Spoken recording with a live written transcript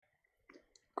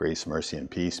Grace, mercy, and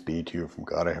peace be to you from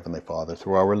God our Heavenly Father,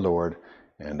 through our Lord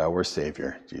and our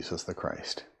Savior, Jesus the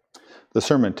Christ. The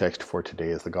sermon text for today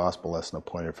is the Gospel lesson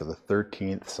appointed for the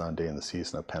 13th Sunday in the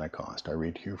season of Pentecost. I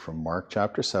read to you from Mark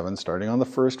chapter 7, starting on the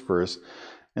first verse,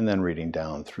 and then reading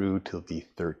down through to the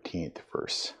 13th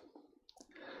verse.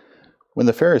 When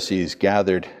the Pharisees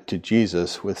gathered to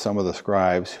Jesus with some of the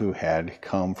scribes who had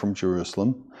come from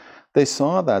Jerusalem, they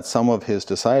saw that some of his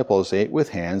disciples ate with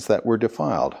hands that were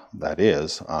defiled, that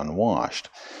is, unwashed.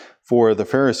 For the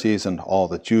Pharisees and all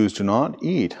the Jews do not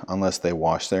eat unless they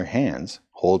wash their hands,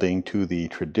 holding to the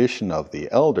tradition of the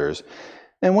elders.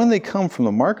 And when they come from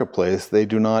the marketplace, they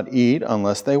do not eat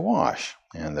unless they wash.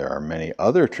 And there are many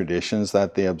other traditions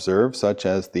that they observe, such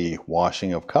as the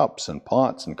washing of cups and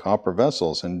pots and copper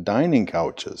vessels and dining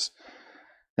couches.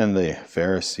 And the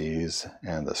Pharisees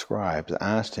and the scribes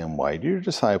asked him, "Why do your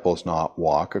disciples not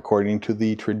walk according to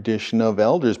the tradition of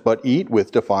elders, but eat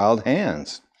with defiled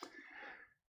hands?"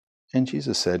 And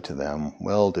Jesus said to them,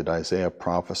 "Well did Isaiah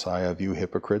prophesy of you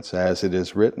hypocrites, as it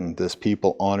is written, 'This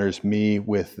people honors me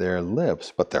with their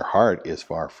lips, but their heart is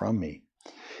far from me.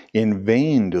 In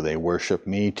vain do they worship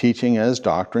me, teaching as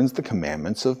doctrines the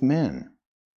commandments of men.'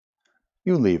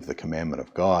 You leave the commandment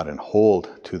of God and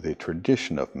hold to the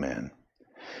tradition of men."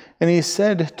 And he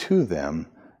said to them,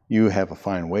 "You have a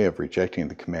fine way of rejecting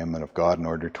the commandment of God in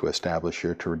order to establish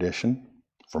your tradition.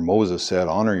 For Moses said,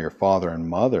 'Honor your father and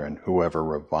mother, and whoever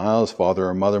reviles father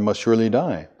or mother must surely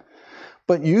die.'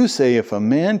 But you say, if a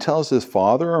man tells his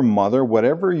father or mother,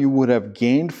 'Whatever you would have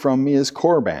gained from me is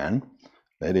korban,'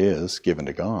 that is, given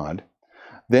to God,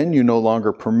 then you no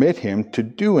longer permit him to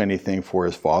do anything for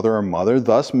his father or mother,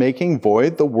 thus making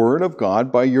void the word of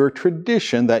God by your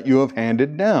tradition that you have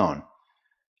handed down.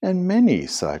 And many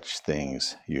such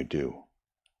things you do."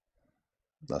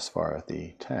 Thus far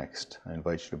the text. I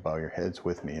invite you to bow your heads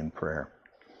with me in prayer.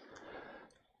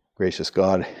 Gracious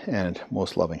God and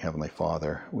most loving Heavenly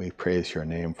Father, we praise your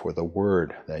name for the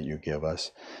word that you give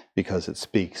us, because it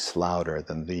speaks louder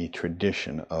than the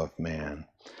tradition of man.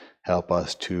 Help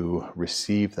us to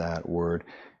receive that word,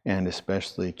 and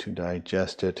especially to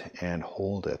digest it and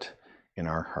hold it in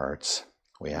our hearts.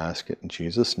 We ask it in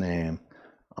Jesus' name.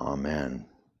 Amen.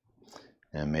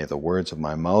 And may the words of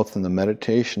my mouth and the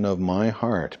meditation of my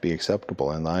heart be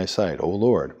acceptable in thy sight, O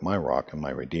Lord, my rock and my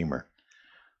redeemer.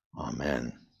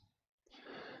 Amen.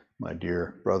 My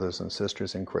dear brothers and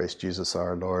sisters in Christ Jesus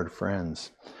our Lord,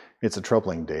 friends, it's a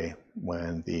troubling day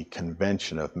when the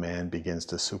convention of man begins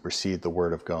to supersede the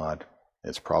Word of God.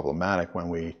 It's problematic when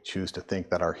we choose to think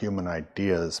that our human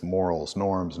ideas, morals,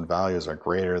 norms, and values are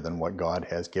greater than what God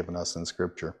has given us in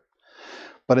Scripture.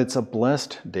 But it's a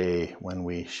blessed day when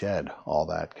we shed all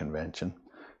that convention.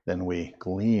 Then we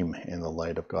gleam in the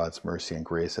light of God's mercy and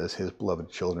grace as his beloved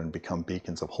children become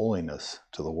beacons of holiness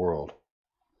to the world.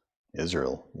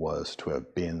 Israel was to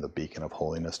have been the beacon of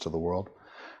holiness to the world.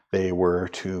 They were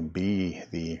to be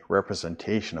the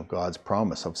representation of God's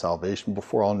promise of salvation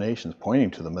before all nations,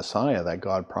 pointing to the Messiah that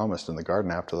God promised in the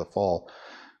garden after the fall,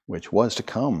 which was to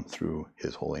come through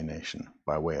his holy nation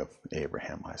by way of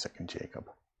Abraham, Isaac, and Jacob.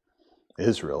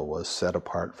 Israel was set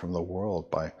apart from the world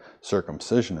by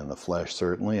circumcision in the flesh,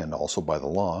 certainly, and also by the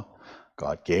law.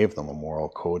 God gave them a moral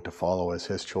code to follow as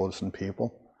his chosen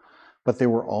people. But they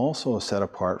were also set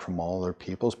apart from all other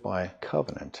peoples by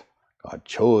covenant. God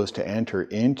chose to enter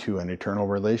into an eternal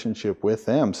relationship with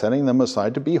them, setting them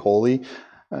aside to be holy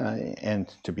and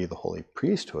to be the holy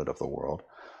priesthood of the world,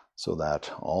 so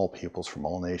that all peoples from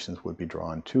all nations would be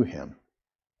drawn to him.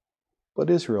 But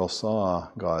Israel saw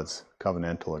God's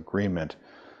covenantal agreement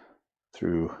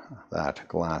through that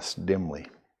glass dimly.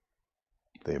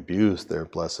 They abused their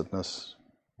blessedness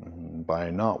by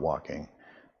not walking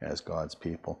as God's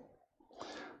people.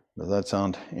 Does that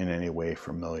sound in any way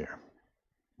familiar?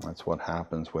 That's what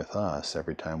happens with us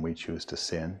every time we choose to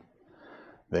sin.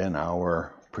 Then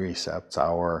our precepts,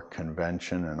 our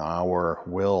convention, and our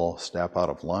will step out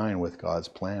of line with God's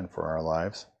plan for our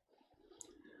lives.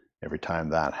 Every time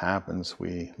that happens,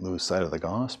 we lose sight of the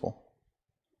gospel.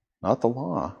 Not the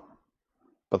law,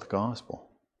 but the gospel.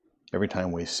 Every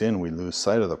time we sin, we lose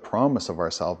sight of the promise of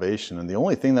our salvation, and the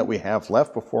only thing that we have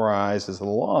left before our eyes is the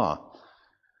law.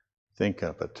 Think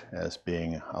of it as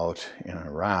being out in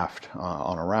a raft,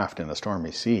 on a raft in a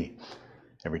stormy sea.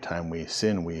 Every time we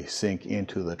sin, we sink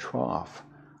into the trough,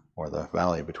 or the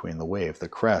valley between the wave. The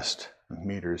crest,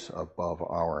 meters above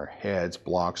our heads,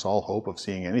 blocks all hope of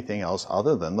seeing anything else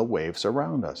other than the waves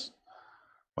around us.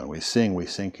 When we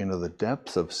sink into the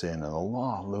depths of sin, and the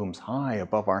law looms high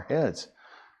above our heads.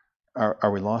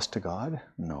 Are we lost to God?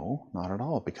 No, not at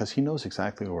all, because he knows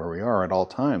exactly where we are at all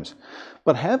times.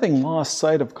 But having lost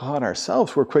sight of God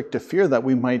ourselves, we're quick to fear that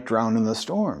we might drown in the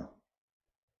storm.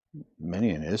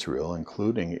 Many in Israel,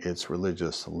 including its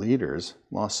religious leaders,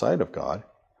 lost sight of God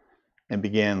and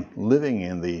began living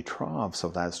in the troughs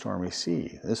of that stormy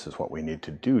sea. This is what we need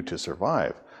to do to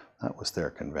survive. That was their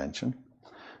convention.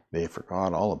 They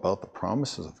forgot all about the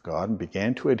promises of God and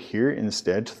began to adhere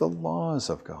instead to the laws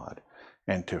of God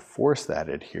and to force that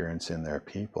adherence in their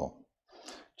people.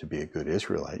 To be a good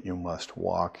Israelite, you must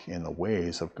walk in the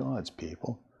ways of God's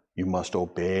people. You must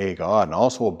obey God and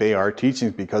also obey our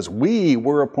teachings, because we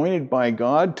were appointed by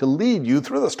God to lead you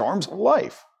through the storms of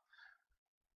life.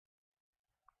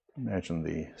 Imagine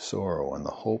the sorrow and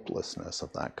the hopelessness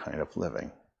of that kind of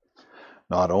living.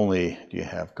 Not only do you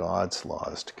have God's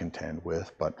laws to contend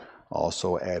with, but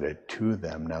also added to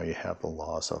them, now you have the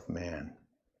laws of man.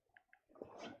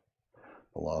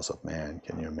 The laws of man,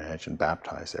 can you imagine?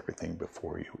 Baptize everything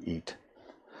before you eat.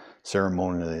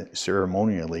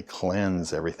 Ceremonially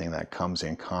cleanse everything that comes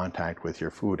in contact with your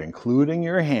food, including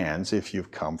your hands if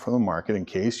you've come from the market, in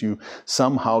case you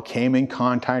somehow came in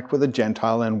contact with a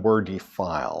Gentile and were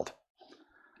defiled.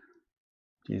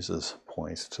 Jesus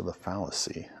points to the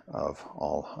fallacy of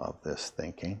all of this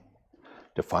thinking.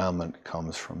 Defilement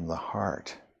comes from the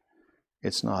heart.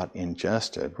 It's not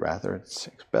ingested, rather it's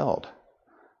expelled.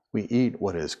 We eat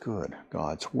what is good,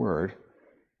 God's word,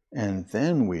 and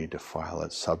then we defile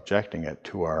it, subjecting it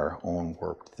to our own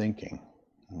warped thinking.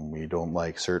 We don't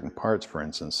like certain parts, for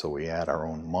instance, so we add our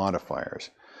own modifiers.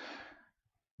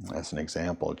 As an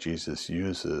example, Jesus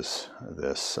uses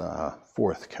this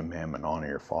fourth commandment, honor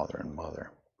your father and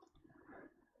mother.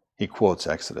 He quotes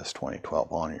Exodus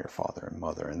 20:12, honor your father and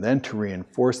mother. And then to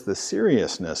reinforce the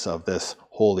seriousness of this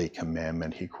holy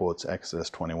commandment, he quotes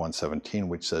Exodus 21:17,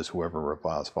 which says, whoever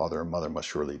reviles father or mother must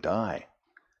surely die.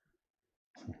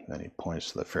 Then he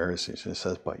points to the Pharisees and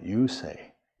says, but you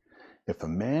say, if a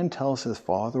man tells his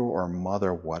father or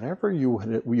mother, whatever you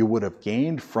would have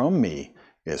gained from me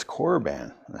is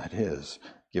korban, that is,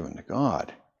 given to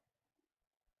God,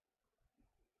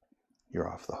 you're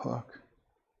off the hook.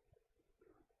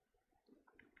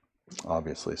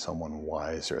 Obviously, someone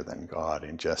wiser than God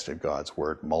ingested God's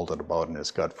word, mulled it about in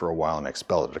his gut for a while, and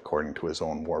expelled it according to his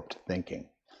own warped thinking.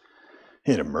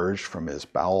 It emerged from his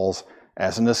bowels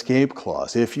as an escape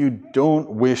clause. If you don't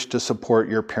wish to support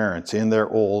your parents in their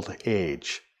old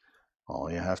age,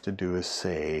 all you have to do is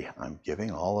say, I'm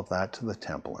giving all of that to the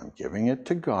temple. I'm giving it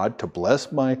to God to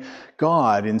bless my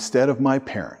God instead of my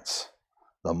parents.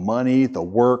 The money, the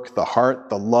work, the heart,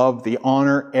 the love, the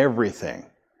honor, everything.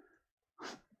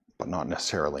 But not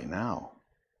necessarily now.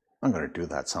 I'm going to do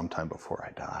that sometime before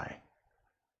I die.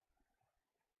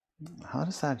 How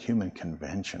does that human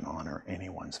convention honor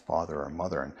anyone's father or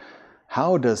mother? And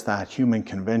how does that human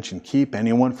convention keep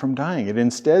anyone from dying? It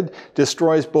instead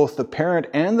destroys both the parent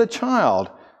and the child,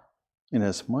 in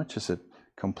as much as it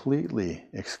completely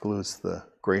excludes the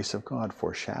grace of God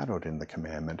foreshadowed in the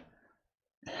commandment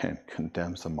and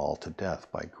condemns them all to death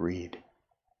by greed.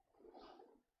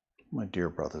 My dear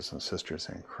brothers and sisters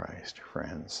in Christ,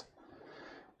 friends,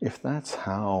 if that's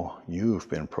how you've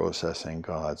been processing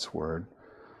God's word,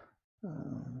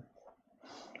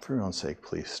 for your own sake,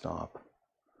 please stop.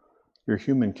 Your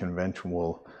human convention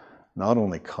will not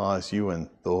only cause you and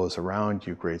those around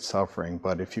you great suffering,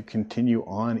 but if you continue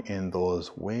on in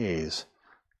those ways,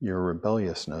 your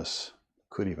rebelliousness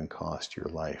could even cost your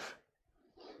life.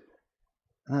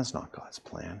 And that's not God's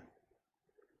plan.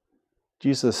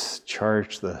 Jesus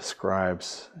charged the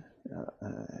scribes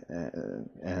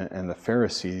and the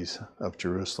Pharisees of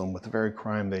Jerusalem with the very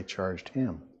crime they charged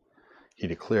him. He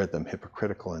declared them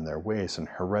hypocritical in their ways and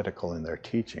heretical in their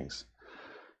teachings,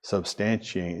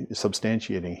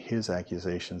 substantiating his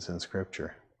accusations in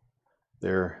Scripture.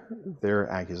 Their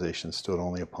accusations stood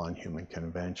only upon human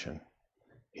convention,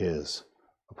 his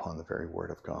upon the very word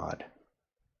of God.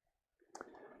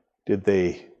 Did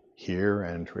they hear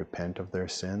and repent of their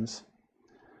sins?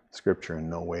 Scripture in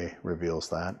no way reveals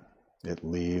that. It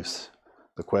leaves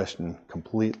the question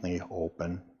completely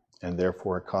open, and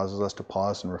therefore it causes us to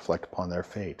pause and reflect upon their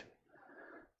fate.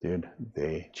 Did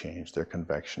they change their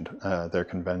convention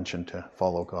to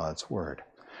follow God's word?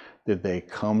 Did they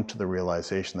come to the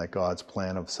realization that God's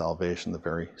plan of salvation, the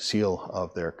very seal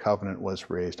of their covenant, was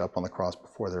raised up on the cross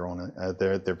before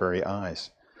their very eyes?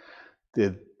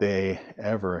 Did they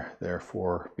ever,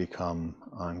 therefore, become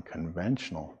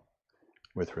unconventional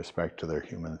with respect to their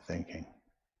human thinking?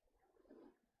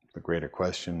 The greater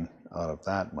question out of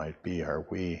that might be, are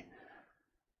we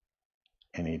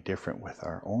any different with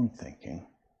our own thinking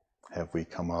have we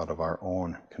come out of our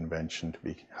own convention to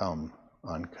become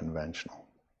unconventional.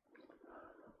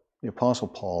 The Apostle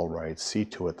Paul writes, "See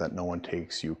to it that no one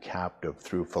takes you captive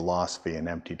through philosophy and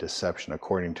empty deception,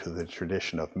 according to the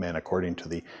tradition of men, according to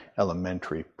the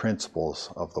elementary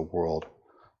principles of the world,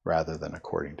 rather than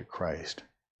according to Christ.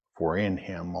 For in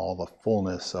him all the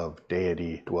fullness of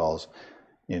deity dwells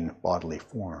in bodily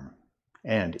form,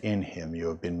 and in him you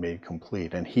have been made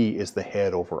complete, and he is the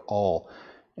head over all,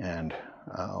 and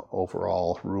over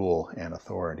all rule and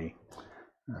authority."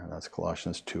 That's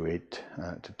Colossians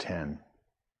 2:8-10.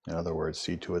 In other words,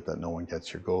 see to it that no one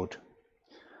gets your goat.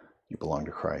 You belong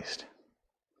to Christ.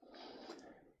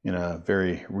 In a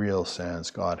very real sense,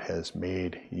 God has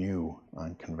made you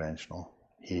unconventional.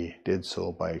 He did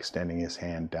so by extending his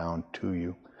hand down to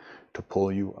you to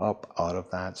pull you up out of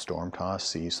that storm-tossed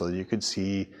sea so that you could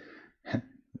see,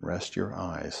 rest your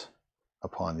eyes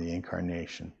upon the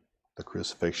incarnation, the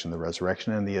crucifixion, the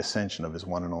resurrection, and the ascension of his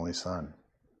one and only Son.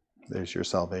 There's your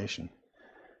salvation.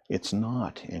 It's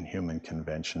not in human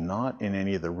convention, not in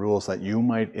any of the rules that you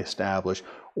might establish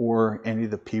or any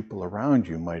of the people around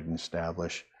you might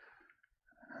establish.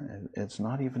 It's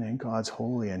not even in God's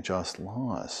holy and just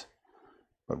laws,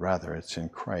 but rather it's in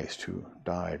Christ who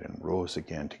died and rose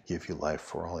again to give you life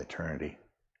for all eternity.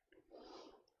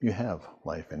 You have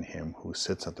life in him who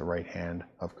sits at the right hand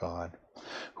of God,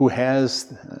 who has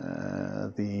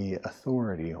the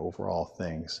authority over all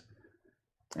things,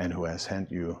 and who has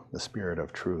sent you the Spirit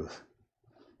of truth.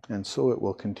 And so it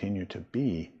will continue to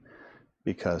be,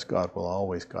 because God will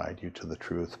always guide you to the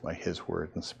truth by his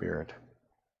word and Spirit.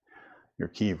 Your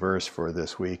key verse for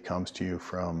this week comes to you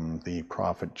from the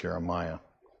prophet Jeremiah.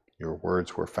 "Your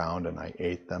words were found, and I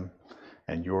ate them,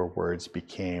 and your words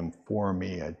became for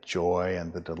me a joy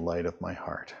and the delight of my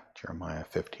heart." Jeremiah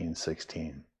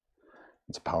 15:16.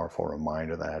 It's a powerful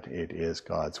reminder that it is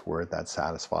God's word that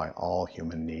satisfies all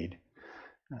human need.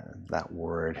 That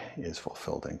word is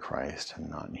fulfilled in Christ and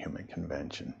not in human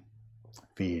convention.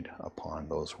 Feed upon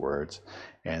those words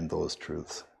and those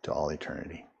truths to all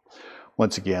eternity.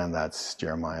 Once again, that's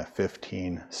Jeremiah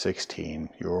 15:16.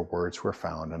 "Your words were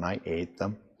found, and I ate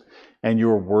them, and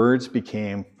your words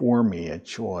became for me a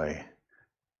joy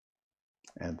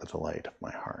and the delight of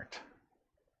my heart."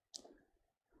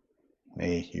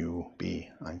 May you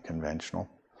be unconventional,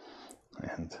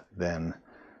 and then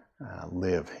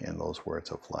live in those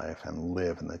words of life and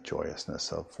live in the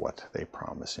joyousness of what they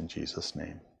promise in Jesus'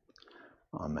 name.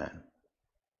 Amen.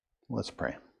 Let's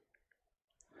pray.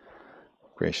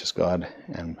 Gracious God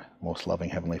and most loving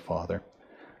Heavenly Father,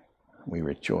 we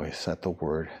rejoice at the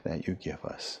word that you give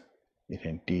us. It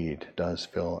indeed does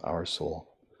fill our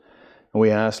soul. And we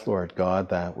ask, Lord God,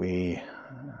 that we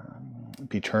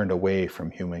be turned away from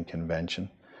human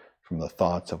convention, from the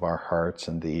thoughts of our hearts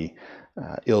and the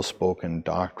ill-spoken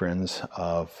doctrines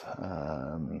of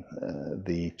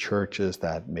the churches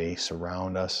that may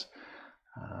surround us.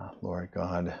 Lord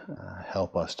God,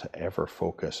 help us to ever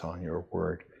focus on your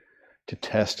word, to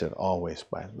test it always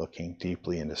by looking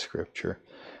deeply into Scripture,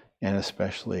 and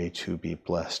especially to be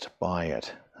blessed by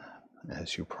it,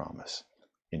 as you promise.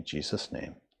 In Jesus'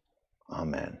 name,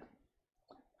 amen.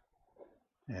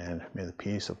 And may the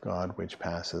peace of God, which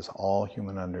passes all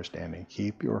human understanding,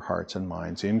 keep your hearts and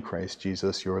minds in Christ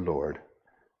Jesus your Lord.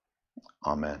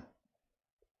 Amen.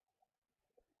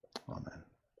 Amen.